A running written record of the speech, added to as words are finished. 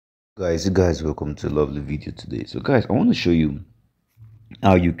Guys, welcome to a lovely video today. So guys, I want to show you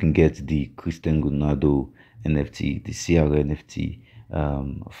how you can get the Christiano Ronaldo NFT, the CR NFT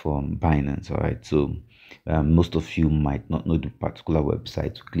from Binance. All right, so most of you might not know the particular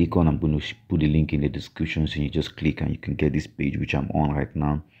website to click on. I'm going to put the link in the description, so you just click and you can get this page which I'm on right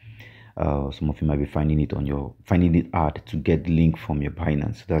now. Some of you might be finding it hard to get the link from your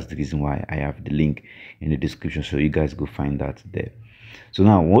Binance. So that's the reason why I have the link in the description, so you guys go find that there. So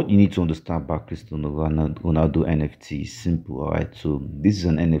now what you need to understand about Cristiano Ronaldo NFT is simple. All right, so this is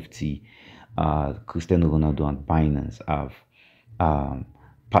an NFT. Cristiano Ronaldo and Binance have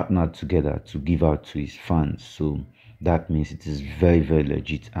partnered together to give out to his fans. So that means it is very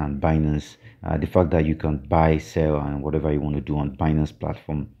legit. And Binance, the fact that you can buy, sell, and whatever you want to do on Binance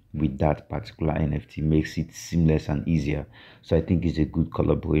platform with that particular NFT makes it seamless and easier. So I think it's a good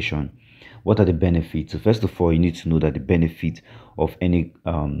collaboration. What are the benefits? So first of all, you need to know that the benefit of any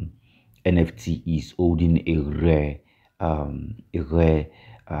NFT is holding a rare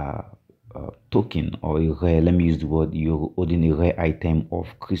token, or a rare, let me use the word, you're holding a rare item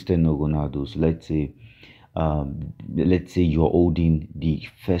of Cristiano Ronaldo. So let's say you're holding the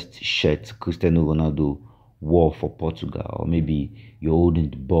first shirt Cristiano Ronaldo wore for Portugal, or maybe you're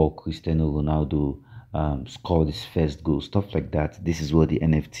holding the ball Cristiano Ronaldo scored his first goal, stuff like that. This is what the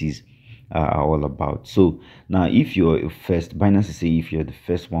NFTs are all about. So now, if you're first, Binance is saying if you're the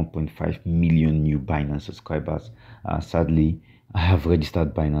first 1.5 million new Binance subscribers, sadly I have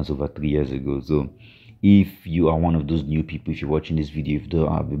registered Binance over 3 years ago. So if you are one of those new people, if you're watching this video, if you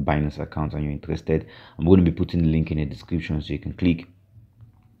don't have a Binance account and you're interested, I'm going to be putting the link in the description, so you can click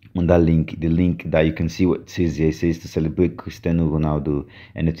on that link, the link that you can see what it says here. It says, to celebrate Cristiano Ronaldo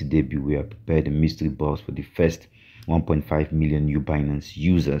NFT debut, we have prepared a mystery box for the first 1.5 million new Binance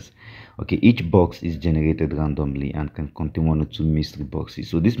users. Okay, each box is generated randomly and can contain 1 or 2 mystery boxes.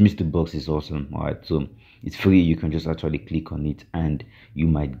 So this mystery box is awesome. All right, so it's free. You can just actually click on it and you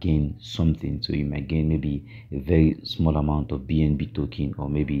might gain something. So you might gain maybe a very small amount of BNB token, or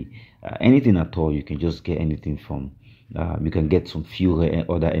maybe anything at all. You can just get anything from you can get some few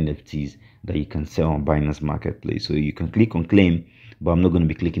other NFTs that you can sell on Binance Marketplace. So you can click on claim, but I'm not going to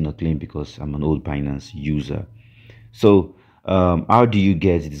be clicking on claim because I'm an old Binance user. So how do you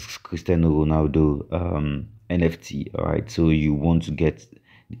get this Cristiano Ronaldo NFT? All right, so you want to get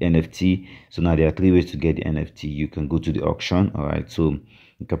the NFT. So now there are 3 ways to get the NFT. You can go to the auction. All right, so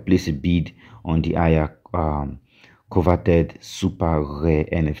you can place a bid on the higher coveted super rare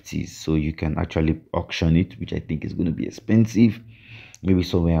NFTs. So you can actually auction it, which I think is going to be expensive, maybe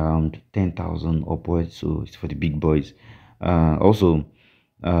somewhere around 10,000 upwards. So it's for the big boys. Also,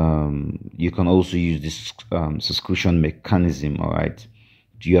 you can also use this subscription mechanism. All right,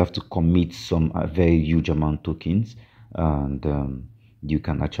 you have to commit some very huge amount tokens, and you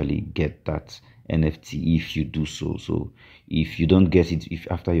can actually get that NFT if you do so. So if you don't get it, if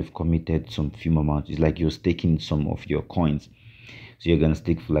after you've committed some few amount, it's like you're staking some of your coins. So you're gonna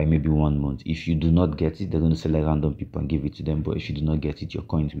stake for like maybe 1 month. If you do not get it, they're gonna select random people and give it to them. But if you do not get it, your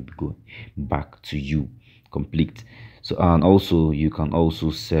coins will go back to you complete. So, and also you can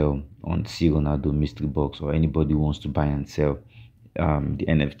also sell on C Ronaldo mystery box, or anybody who wants to buy and sell the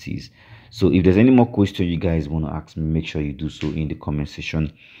NFTs. So if there's any more question you guys want to ask me, make sure you do so in the comment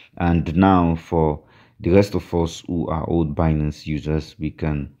section. And now for the rest of us who are old Binance users, we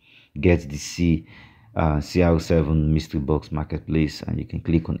can get the CR7 mystery box marketplace, and you can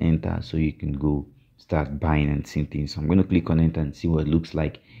click on enter, so you can go start buying and seeing things. So I'm going to click on enter and see what it looks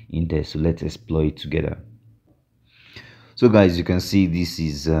like in there. So let's explore it together. So guys, you can see this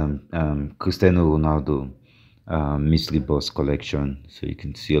is Cristiano Ronaldo mystery box collection. So you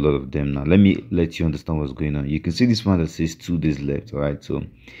can see a lot of them now. Let me let you understand what's going on. You can see this one that says 2 days left. All right, so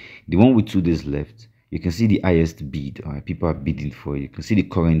the one with 2 days left, you can see the highest bid. All right, people are bidding for it. You can see the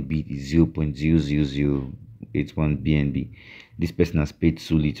current bid is 0.00081 BNB. This person has paid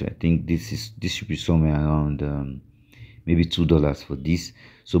so little. I think this should be somewhere around maybe $2 for this.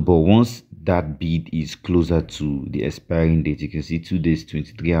 So but once that bid is closer to the expiring date, you can see 2 days,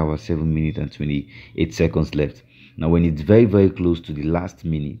 23 hours, 7 minutes and 28 seconds left. Now when it's very close to the last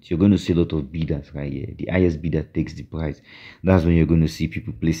minute, you're going to see a lot of bidders right here. The highest bidder takes the price. That's when you're going to see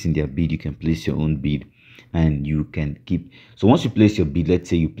people placing their bid. You can place your own bid and you can keep. So once you place your bid, let's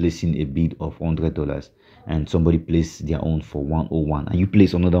say you place in a bid of $100 and somebody places their own for 101, and you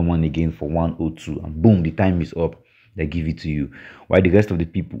place another one again for 102, and boom, the time is up. They give it to you, while the rest of the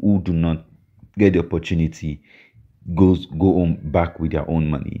people who do not get the opportunity go home back with their own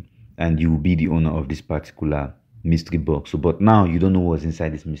money, and you will be the owner of this particular mystery box. So but now you don't know what's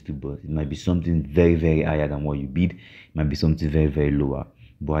inside this mystery box. It might be something very higher than what you bid. It might be something very lower.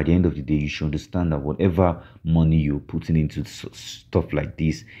 But at the end of the day, you should understand that whatever money you're putting into stuff like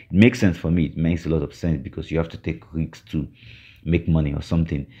this, it makes sense for me. It makes a lot of sense because you have to take risks to make money or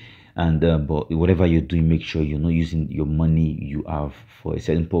something. And but whatever you're doing, make sure you're not using your money you have for a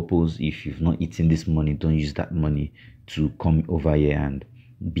certain purpose. If you've not eaten this money, don't use that money to come over here and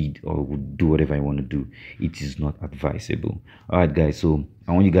bid or do whatever you want to do. It is not advisable. All right, guys, so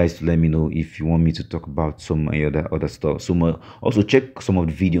I want you guys to let me know if you want me to talk about some other stuff. So also check some of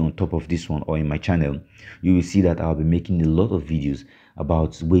the video on top of this one or in my channel. You will see that I'll be making a lot of videos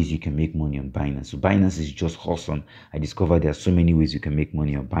about ways you can make money on Binance. So Binance is just awesome. I discovered there are so many ways you can make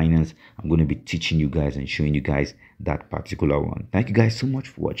money on Binance. I'm going to be teaching you guys and showing you guys that particular one. Thank you guys so much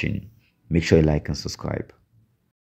for watching. Make sure you like and subscribe.